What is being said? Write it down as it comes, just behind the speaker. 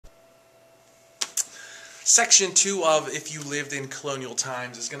Section 2 of If You Lived in Colonial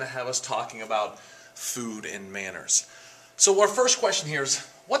Times is going to have us talking about food and manners. So our first question here is,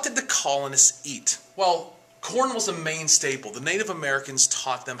 what did the colonists eat? Well, corn was a main staple. The Native Americans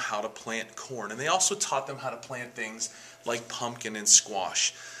taught them how to plant corn, and they also taught them how to plant things like pumpkin and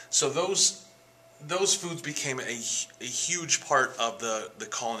squash. So those foods became a huge part of the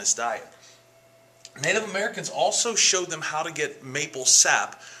colonist diet. Native Americans also showed them how to get maple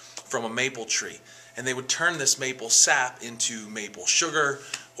sap from a maple tree. And they would turn this maple sap into maple sugar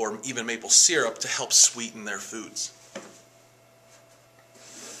or even maple syrup to help sweeten their foods.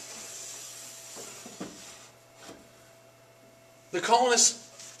 The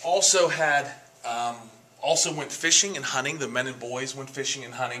colonists also went fishing and hunting. The men and boys went fishing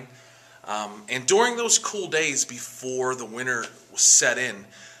and hunting. And during those cool days before the winter set in,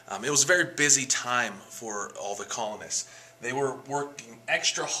 it was a very busy time for all the colonists. They were working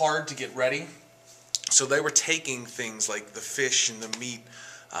extra hard to get ready. So they were taking things like the fish and the meat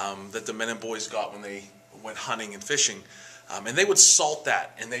that the men and boys got when they went hunting and fishing. And they would salt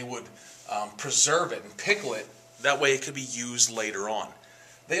that, and they would preserve it and pickle it. That way it could be used later on.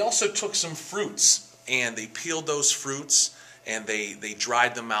 They also took some fruits, and they peeled those fruits, and they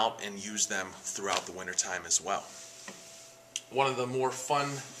dried them out and used them throughout the wintertime as well. One of the more fun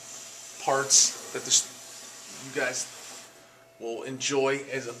parts that you guys will enjoy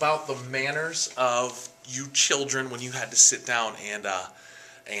is about the manners of you children when you had to sit down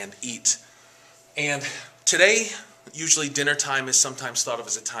and eat. And today, usually dinner time is sometimes thought of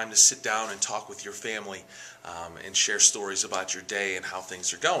as a time to sit down and talk with your family and share stories about your day and how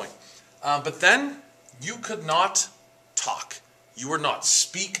things are going. But then you could not talk. You were not.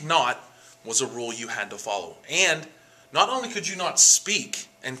 Speak not was a rule you had to follow. And not only could you not speak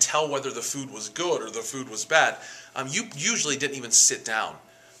and tell whether the food was good or the food was bad, you usually didn't even sit down.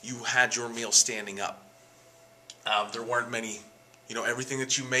 You had your meal standing up. There weren't many, everything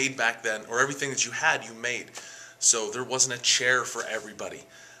that you made back then, or everything that you had, you made. So there wasn't a chair for everybody.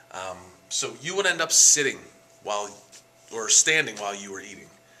 So you would end up sitting or standing while you were eating.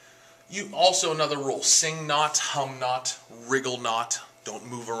 Also another rule, sing not, hum not, wriggle not, don't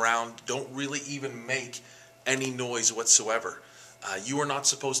move around, don't really even make any noise whatsoever. You are not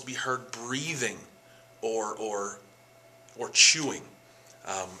supposed to be heard breathing or chewing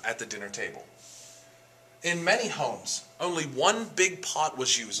at the dinner table. In many homes, only one big pot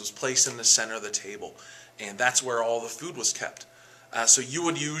was placed in the center of the table, and that's where all the food was kept. So you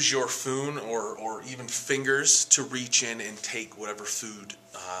would use your spoon or even fingers to reach in and take whatever food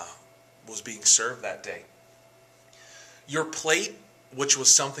was being served that day. Your plate, which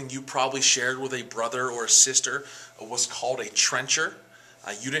was something you probably shared with a brother or a sister, was called a trencher.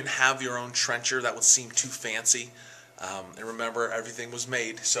 You didn't have your own trencher. That would seem too fancy. And remember, everything was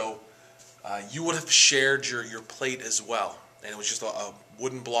made. So you would have shared your plate as well. And it was just a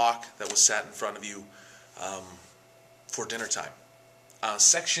wooden block that was sat in front of you for dinner time.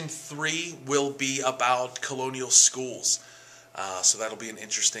 Section 3 will be about colonial schools. So that'll be an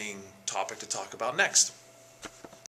interesting topic to talk about next.